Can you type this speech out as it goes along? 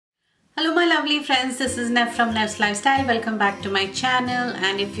Hello my lovely friends, this is Neve from Neve's Lifestyle. Welcome back to my channel,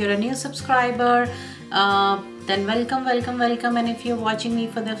 and if you're a new subscriber, then welcome. And if you're watching me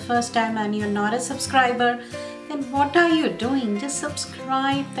for the first time and you're not a subscriber, then what are you doing? Just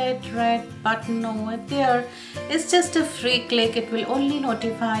subscribe. That red button over there is just a free click. It will only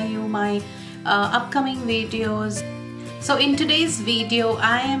notify you my upcoming videos. So in today's video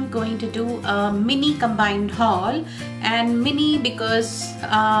I am going to do a mini combined haul, and mini because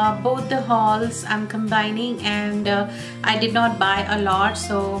both the hauls I'm combining, and I did not buy a lot,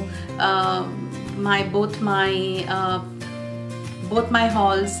 so both my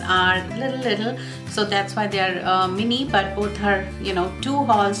hauls are little, so that's why they are mini, but both are, you know, two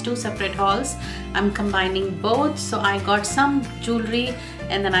separate hauls. I'm combining both. So I got some jewelry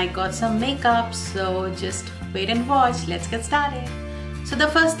and then I got some makeup, so just wait and watch. Let's get started. So the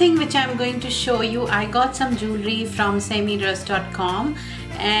first thing which I'm going to show you, I got some jewelry from sammydress.com,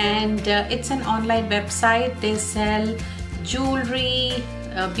 and it's an online website. They sell jewelry,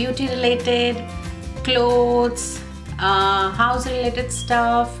 beauty related, clothes, house related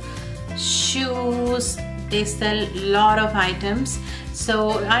stuff, shoes. They sell a lot of items.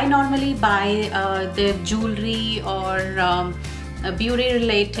 So I normally buy the jewelry or beauty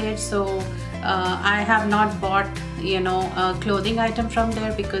related, so I have not bought, you know, a clothing item from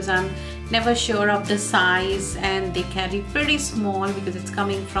there because I'm never sure of the size, and they carry pretty small because it's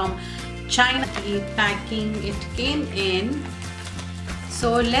coming from China. The packing it came in.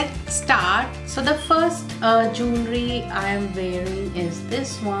 So let's start. So the first jewelry I am wearing is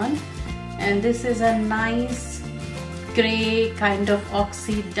this one, and this is a nice gray kind of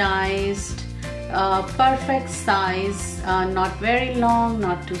oxidized, perfect size, not very long,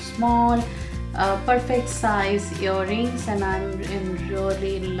 not too small, perfect size earrings, and I'm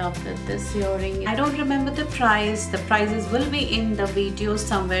really love with this earring. I don't remember the price. The prices will be in the video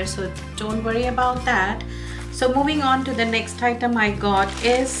somewhere, so don't worry about that. So moving on to the next item I got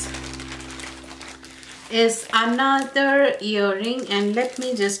is another earring, and let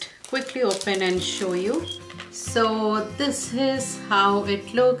me just quickly open and show you. So this is how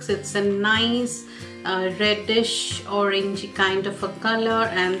it looks. It's a nice reddish orange kind of a color,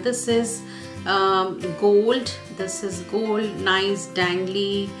 and this is gold. This is gold, nice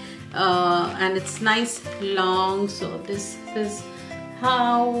dangly, and it's nice long. So this is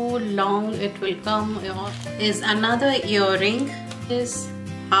how long it will come. Is another earring. This is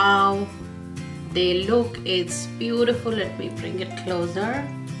how they look. It's beautiful. Let me bring it closer.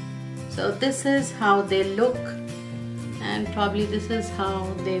 So this is how they look, and probably this is how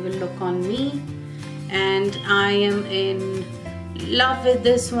they will look on me, and I am in love with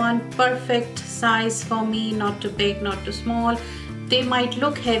this one. Perfect size for me, not too big, not too small. They might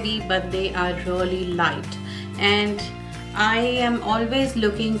look heavy, but they are really light, and I am always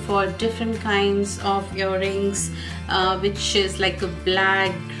looking for different kinds of earrings, which is like a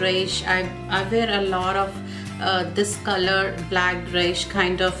black grayish. I wear a lot of this color, black grayish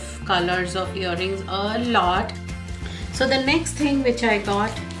kind of colors of earrings a lot. So the next thing which I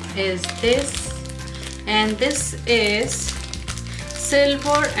got is this, and this is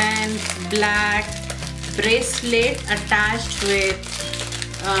silver and black bracelet attached with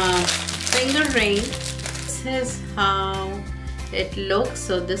finger ring. This is how it looks.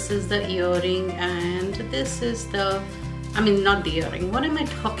 So this is the earring, and this is the, I mean not the earring, what am I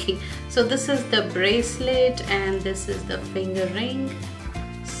talking? So this is the bracelet, and this is the finger ring.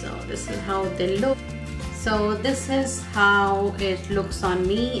 So this is how they look. So this is how it looks on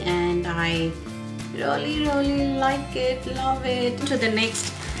me, and I really like it, love it. To the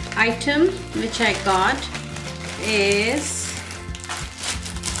next item which I got is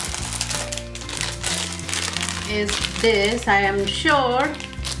this. I am sure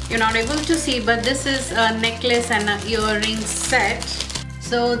you're not able to see, but this is a necklace and an earring set.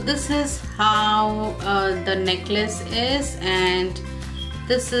 So this is how the necklace is, and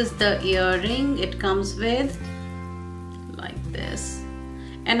this is the earring. It comes with like this,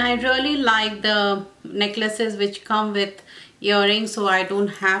 and I really like the necklaces which come with earrings, so I don't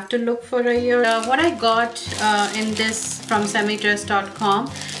have to look for a ear. What I got in this from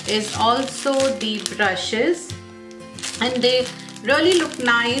sammydress.com is also the brushes, and they really look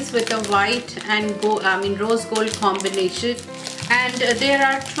nice with a white and rose gold combination. And there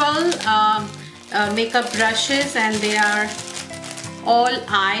are 12 makeup brushes, and they are all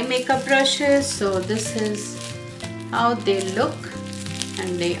eye makeup brushes. So this is how they look,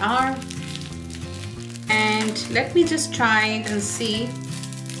 and they are. And let me just try and see.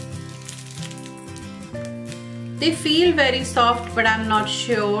 They feel very soft, but I'm not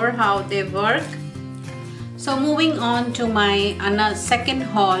sure how they work. So moving on to my second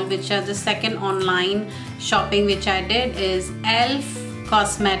haul, which is the second online shopping which I did, is Elf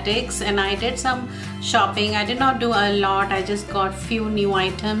Cosmetics, and I did some shopping. I did not do a lot, I just got few new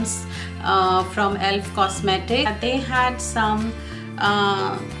items from Elf Cosmetics. They had some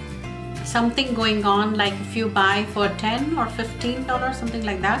something going on, like if you buy for $10 or $15, something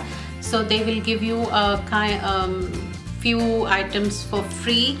like that, so they will give you a few items for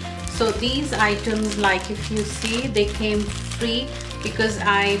free. So these items, like if you see, they came free because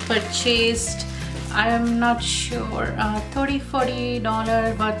I purchased, I am not sure,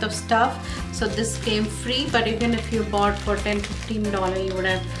 $30-40 worth of stuff. So this came free, but even if you bought for $10-15, you would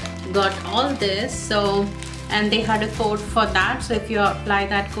have got all this. So, and they had a code for that, so if you apply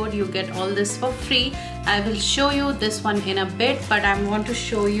that code, you get all this for free. I will show you this one in a bit, but I want to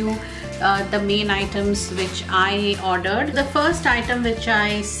show you the main items which I ordered. The first item which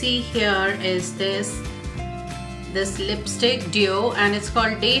I see here is this lipstick duo, and it's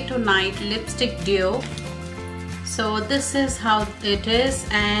called Day to Night Lipstick Duo. So this is how it is,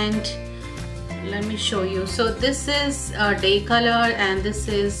 and let me show you. So this is a day color and this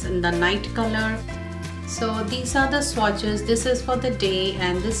is the night color. So these are the swatches. This is for the day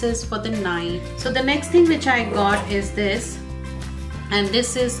and this is for the night. So the next thing which I got is this, and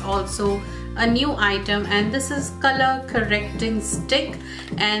this is also a new item, and this is color correcting stick,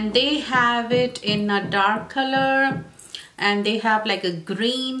 and they have it in a dark color, and they have like a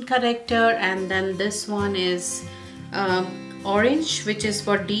green corrector, and then this one is orange, which is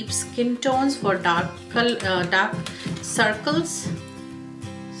for deep skin tones, for dark circles.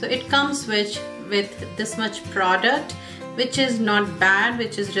 So it comes with this much product, which is not bad,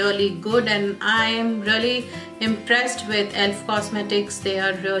 which is really good, and I am really impressed with Elf Cosmetics. They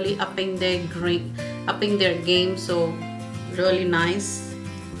are really upping their game, so really nice.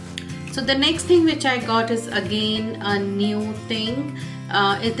 So the next thing which I got is again a new thing.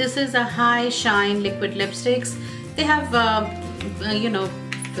 This is a high shine liquid lipsticks. They have you know,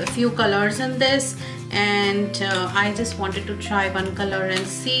 a few colors in this, and I just wanted to try one color and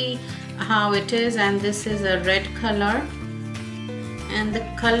see how it is, and this is a red color, and the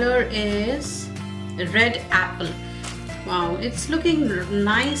color is red apple. Wow, it's looking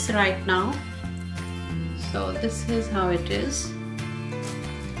nice right now. So this is how it is.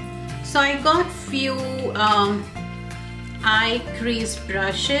 So I got few eye crease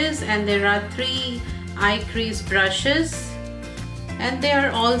brushes, and there are 3 eye crease brushes, and they are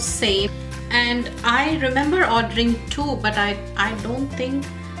all same. And I remember ordering 2, but I don't think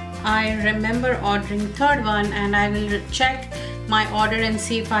I remember ordering third one, and I will check my order and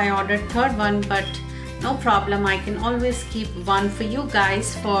see if I ordered third one, but no problem, I can always keep one for you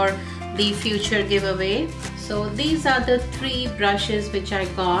guys for the future giveaway. So these are the 3 brushes which I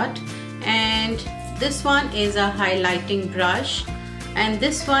got, and this one is a highlighting brush, and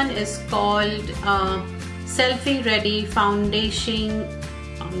this one is called Selfie Ready Foundation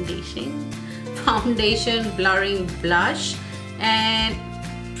Blurring Blush, and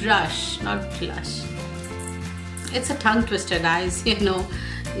brush, not blush. It's a tongue twister, guys, you know,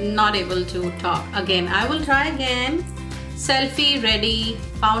 not able to talk. Again, I will try again. Selfie Ready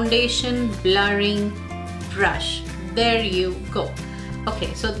Foundation Blurring Brush. There you go.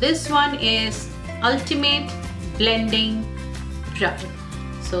 Okay, so this one is Ultimate Blending Brush.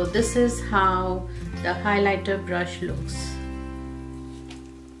 So this is how the highlighter brush looks.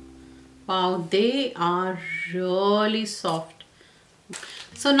 Wow, they are really soft.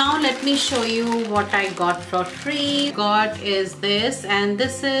 So now let me show you what I got for free. Got is this, and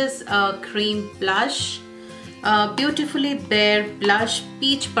this is a cream blush, Beautifully Bare Blush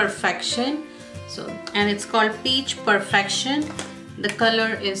Peach Perfection. So, and it's called Peach Perfection. The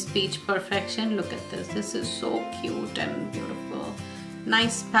color is Peach Perfection. Look at this. This is so cute and beautiful.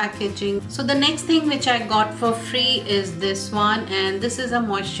 Nice packaging. So the next thing which I got for free is this one, and this is a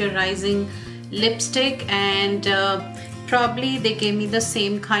moisturizing lipstick, and probably they gave me the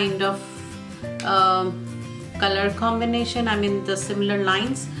same kind of color combination, I mean the similar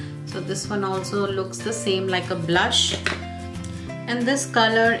lines. So this one also looks the same, like a blush, and this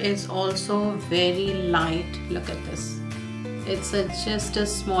color is also very light. Look at this. It's just a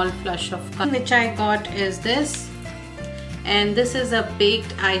small flush of color. Which I got is this, and this is a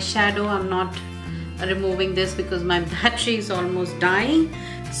baked eyeshadow. I'm not removing this because my battery is almost dying.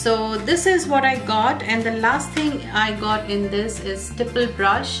 So this is what I got, and the last thing I got in this is stipple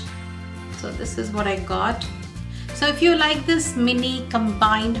brush. So this is what I got. So if you like this mini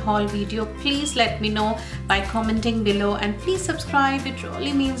combined haul video, please let me know by commenting below, and please subscribe. It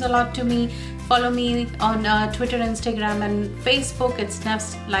really means a lot to me Follow me on Twitter, Instagram and Facebook. It's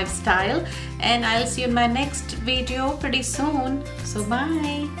Neve's Lifestyle, and I'll see you in my next video pretty soon. So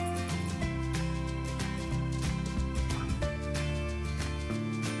bye.